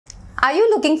Are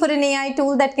you looking for an AI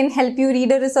tool that can help you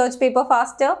read a research paper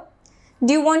faster?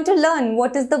 Do you want to learn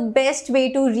what is the best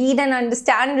way to read and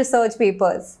understand research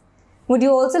papers? Would you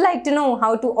also like to know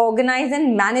how to organize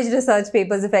and manage research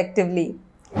papers effectively?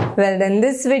 Well, then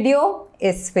this video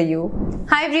is for you.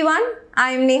 Hi everyone,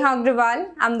 I am Neha Agrawal.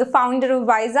 I'm the founder of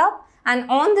WiseUp, and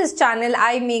on this channel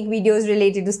I make videos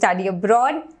related to study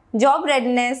abroad, job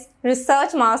readiness,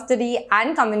 research mastery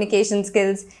and communication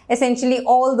skills, essentially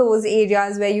all those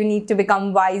areas where you need to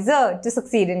become wiser to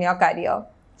succeed in your career.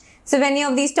 So if any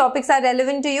of these topics are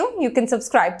relevant to you, you can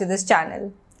subscribe to this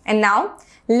channel. And now,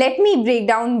 let me break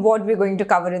down what we're going to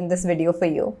cover in this video for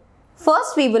you.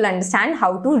 First, we will understand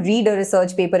how to read a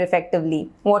research paper effectively.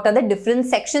 What are the different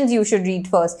sections you should read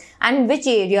first and which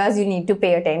areas you need to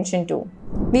pay attention to.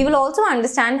 We will also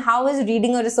understand how is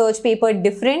reading a research paper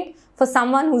different for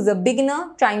someone who's a beginner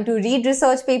trying to read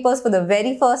research papers for the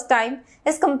very first time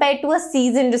as compared to a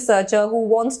seasoned researcher who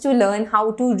wants to learn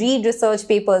how to read research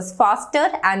papers faster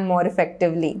and more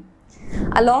effectively.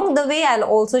 Along the way, I'll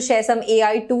also share some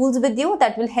AI tools with you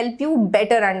that will help you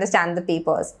better understand the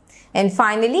papers. And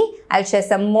finally, I'll share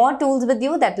some more tools with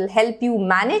you that will help you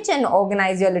manage and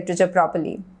organize your literature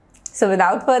properly. So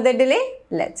without further delay,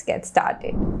 let's get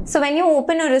started. So when you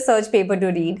open a research paper to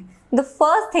read, the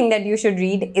first thing that you should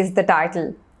read is the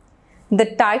title. The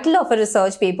title of a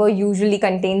research paper usually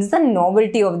contains the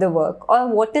novelty of the work or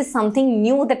what is something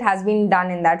new that has been done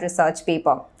in that research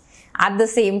paper. At the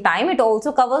same time, it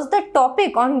also covers the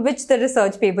topic on which the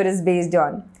research paper is based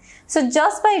on. So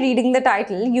just by reading the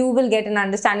title, you will get an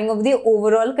understanding of the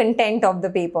overall content of the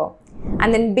paper.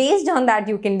 And then based on that,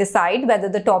 you can decide whether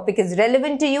the topic is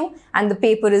relevant to you and the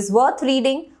paper is worth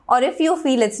reading, or if you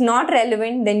feel it's not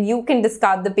relevant, then you can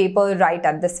discard the paper right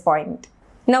at this point.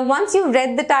 Now, once you've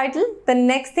read the title, the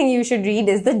next thing you should read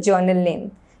is the journal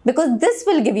name, because this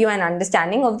will give you an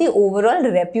understanding of the overall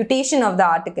reputation of the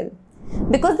article.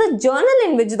 Because the journal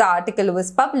in which the article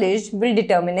was published will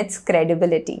determine its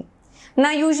credibility.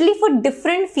 Now, usually for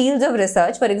different fields of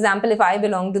research, for example, if I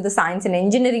belong to the science and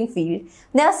engineering field,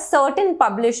 there are certain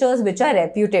publishers which are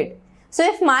reputed. So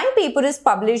if my paper is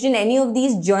published in any of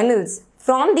these journals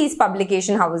from these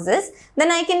publication houses,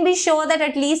 then I can be sure that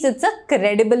at least it's a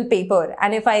credible paper.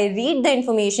 And if I read the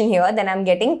information here, then I'm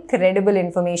getting credible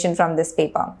information from this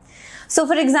paper. So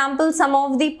for example, some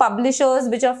of the publishers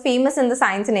which are famous in the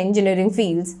science and engineering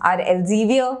fields are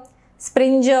Elsevier,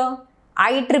 Springer,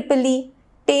 IEEE,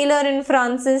 Taylor and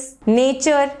Francis,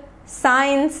 Nature,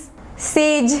 Science,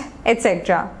 Sage,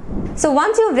 etc. So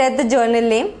once you've read the journal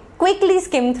name, quickly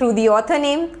skim through the author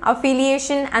name,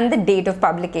 affiliation and the date of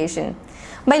publication.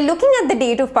 By looking at the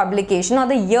date of publication or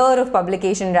the year of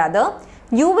publication rather,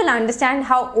 you will understand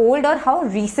how old or how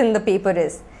recent the paper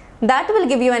is. That will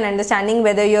give you an understanding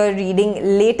whether you're reading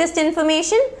latest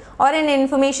information or an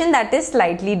information that is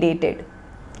slightly dated.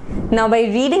 Now, by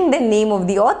reading the name of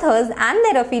the authors and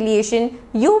their affiliation,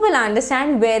 you will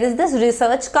understand where is this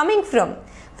research coming from.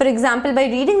 For example, by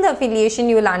reading the affiliation,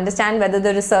 you will understand whether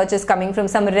the research is coming from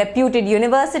some reputed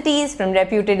universities, from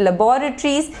reputed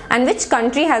laboratories, and which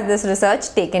country has this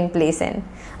research taken place in.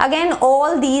 Again,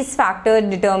 all these factors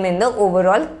determine the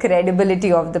overall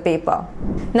credibility of the paper.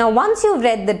 Now, once you've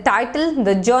read the title,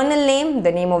 the journal name,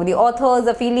 the name of the authors,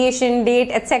 affiliation, date,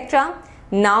 etc.,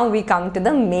 now we come to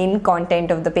the main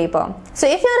content of the paper. So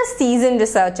if you're a seasoned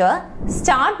researcher,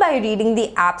 start by reading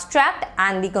the abstract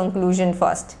and the conclusion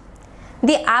first.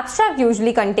 The abstract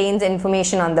usually contains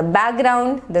information on the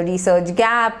background, the research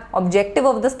gap, objective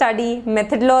of the study,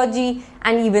 methodology,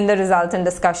 and even the results and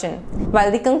discussion.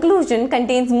 While the conclusion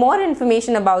contains more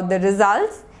information about the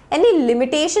results, any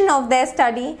limitation of their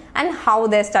study, and how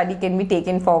their study can be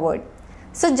taken forward.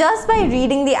 So just by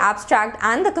reading the abstract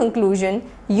and the conclusion,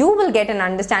 you will get an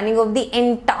understanding of the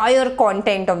entire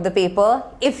content of the paper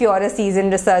if you are a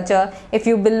seasoned researcher, if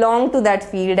you belong to that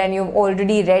field and you've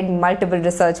already read multiple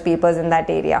research papers in that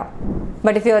area.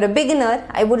 But if you're a beginner,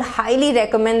 I would highly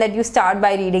recommend that you start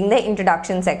by reading the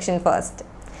introduction section first.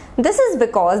 This is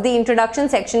because the introduction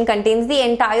section contains the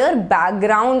entire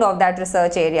background of that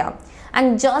research area.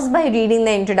 And just by reading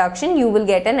the introduction, you will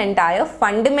get an entire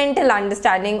fundamental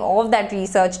understanding of that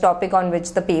research topic on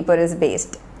which the paper is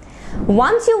based.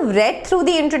 Once you've read through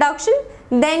the introduction,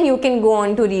 then you can go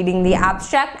on to reading the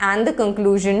abstract and the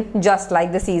conclusion just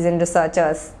like the seasoned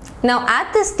researchers. Now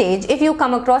at this stage, if you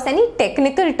come across any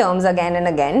technical terms again and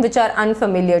again which are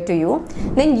unfamiliar to you,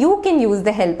 then you can use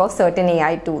the help of certain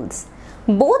AI tools.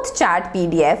 Both Chat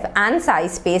PDF and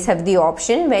SciSpace have the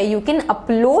option where you can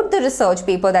upload the research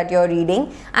paper that you're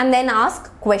reading and then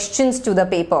ask questions to the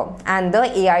paper and the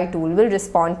AI tool will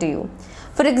respond to you.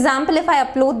 For example, if I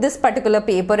upload this particular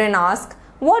paper and ask,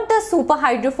 what does super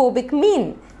hydrophobic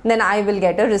mean? Then I will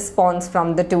get a response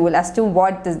from the tool as to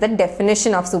what is the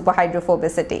definition of super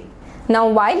hydrophobicity. Now,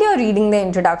 while you're reading the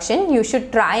introduction, you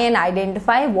should try and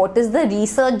identify what is the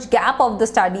research gap of the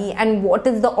study and what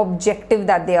is the objective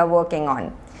that they are working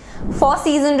on. For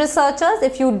seasoned researchers,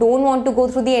 if you don't want to go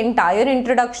through the entire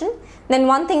introduction, then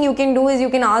one thing you can do is you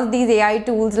can ask these AI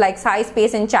tools like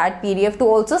SciSpace and ChatPDF to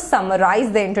also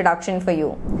summarize the introduction for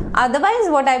you. Otherwise,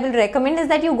 what I will recommend is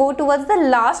that you go towards the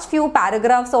last few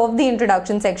paragraphs of the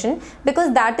introduction section,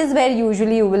 because that is where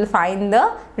usually you will find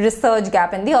the research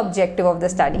gap and the objective of the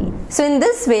study. So in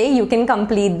this way, you can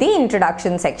complete the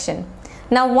introduction section.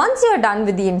 Now, once you're done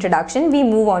with the introduction, we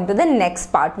move on to the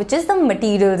next part, which is the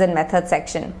materials and methods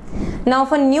section. Now,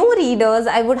 for new readers,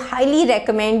 I would highly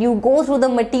recommend you go through the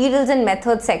materials and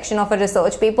methods section of a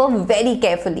research paper very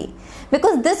carefully,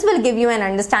 because this will give you an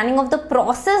understanding of the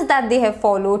process that they have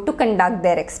followed to conduct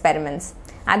their experiments.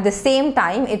 At the same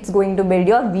time, it's going to build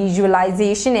your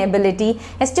visualization ability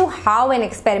as to how an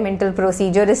experimental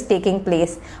procedure is taking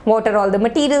place, what are all the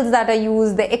materials that are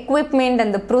used, the equipment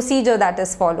and the procedure that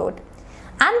is followed.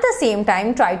 At the same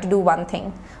time, try to do one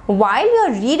thing. While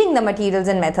you're reading the materials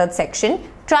and methods section,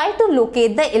 try to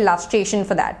locate the illustration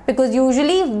for that, because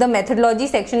usually the methodology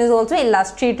section is also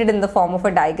illustrated in the form of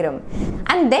a diagram.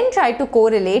 And then try to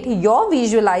correlate your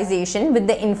visualization with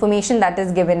the information that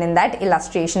is given in that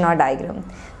illustration or diagram.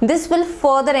 This will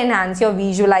further enhance your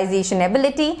visualization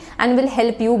ability and will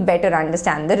help you better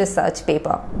understand the research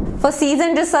paper. For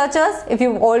seasoned researchers, if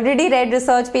you've already read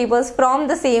research papers from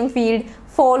the same field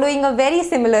following a very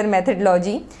similar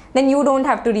methodology, then you don't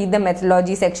have to read the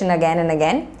methodology section again and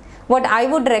again. What I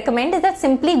would recommend is that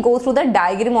simply go through the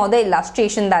diagram or the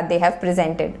illustration that they have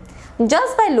presented.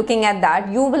 Just by looking at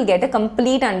that, you will get a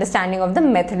complete understanding of the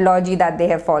methodology that they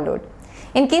have followed.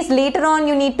 In case later on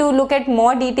you need to look at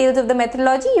more details of the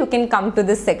methodology, you can come to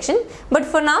this section. But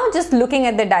for now, just looking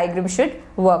at the diagram should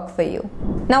work for you.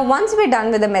 Now, once we're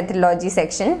done with the methodology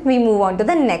section, we move on to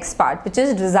the next part, which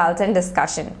is results and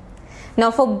discussion. Now,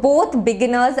 for both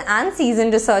beginners and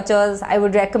seasoned researchers, I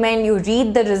would recommend you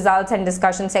read the results and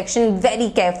discussion section very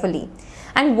carefully.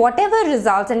 And whatever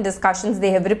results and discussions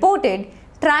they have reported,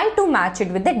 try to match it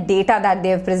with the data that they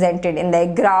have presented in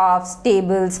their graphs,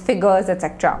 tables, figures,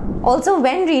 etc. Also,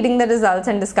 when reading the results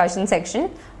and discussion section,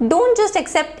 don't just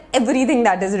accept everything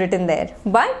that is written there,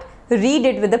 but read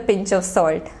it with a pinch of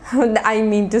salt. I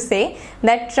mean to say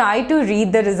that try to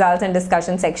read the results and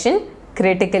discussion section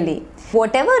critically.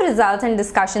 Whatever results and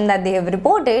discussion that they have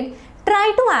reported,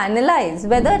 try to analyze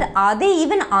whether are they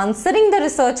even answering the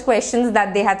research questions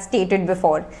that they had stated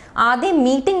before. Are they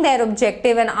meeting their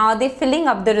objective and are they filling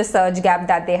up the research gap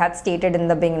that they had stated in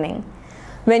the beginning?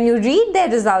 When you read their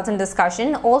results and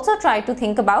discussion, also try to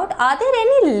think about, are there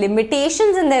any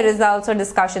limitations in their results or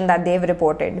discussion that they have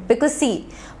reported? Because see,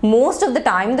 most of the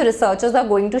time the researchers are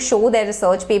going to show their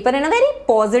research paper in a very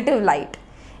positive light.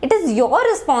 It is your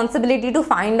responsibility to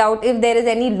find out if there is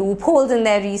any loopholes in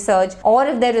their research or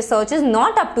if their research is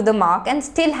not up to the mark and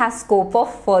still has scope for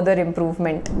further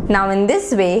improvement. Now, in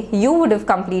this way, you would have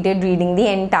completed reading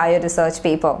the entire research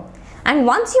paper. And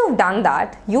once you've done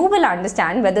that, you will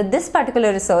understand whether this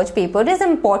particular research paper is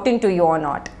important to you or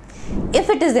not. If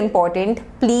it is important,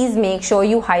 please make sure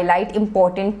you highlight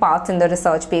important parts in the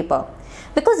research paper.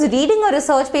 Because reading a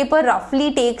research paper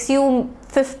roughly takes you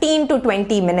 15 to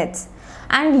 20 minutes.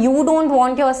 And you don't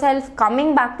want yourself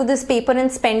coming back to this paper and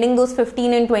spending those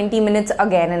 15 and 20 minutes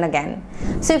again and again.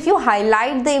 So if you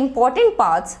highlight the important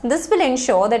parts, this will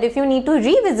ensure that if you need to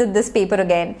revisit this paper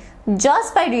again,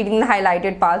 just by reading the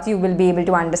highlighted parts, you will be able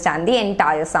to understand the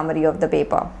entire summary of the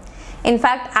paper. In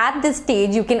fact, at this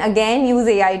stage, you can again use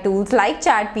AI tools like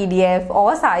ChatPDF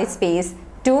or SciSpace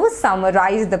to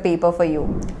summarize the paper for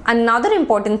you. Another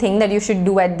important thing that you should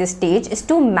do at this stage is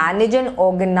to manage and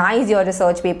organize your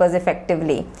research papers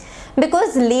effectively.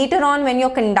 Because later on, when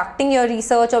you're conducting your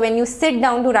research or when you sit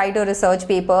down to write a research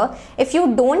paper, if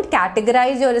you don't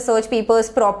categorize your research papers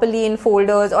properly in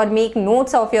folders or make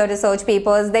notes of your research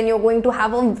papers, then you're going to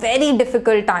have a very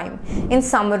difficult time in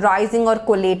summarizing or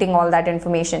collating all that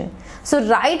information. So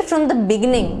right from the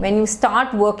beginning, when you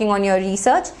start working on your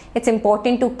research, it's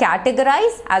important to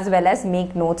categorize as well as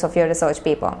make notes of your research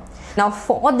paper. Now,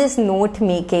 for this note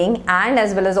making and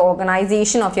as well as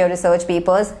organization of your research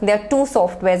papers, there are two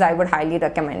softwares I would highly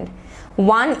recommend.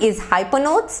 One is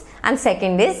Hypernotes and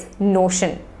second is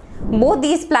Notion. Both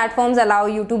these platforms allow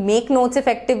you to make notes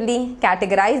effectively,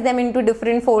 categorize them into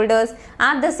different folders,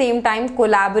 at the same time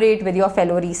collaborate with your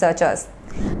fellow researchers.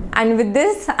 And with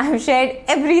this, I've shared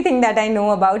everything that I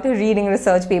know about reading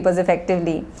research papers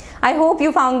effectively. I hope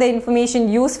you found the information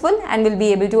useful and will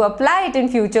be able to apply it in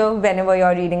future whenever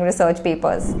you're reading research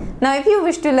papers. Now, if you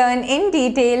wish to learn in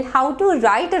detail how to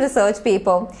write a research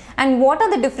paper and what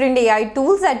are the different AI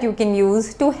tools that you can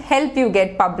use to help you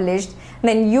get published,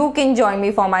 then you can join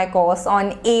me for my course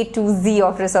on A to Z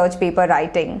of research paper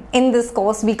writing. In this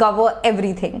course, we cover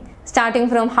everything, starting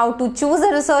from how to choose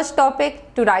a research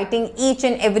topic to writing each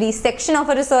and every section of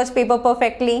a research paper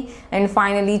perfectly, and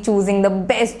finally choosing the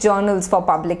best journals for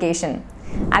publication.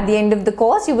 At the end of the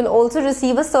course, you will also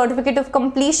receive a certificate of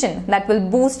completion that will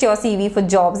boost your CV for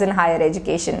jobs in higher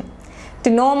education.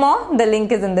 To know more, the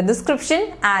link is in the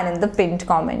description and in the pinned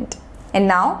comment. And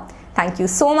now, thank you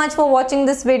so much for watching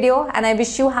this video, and I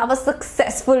wish you have a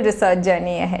successful research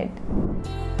journey ahead.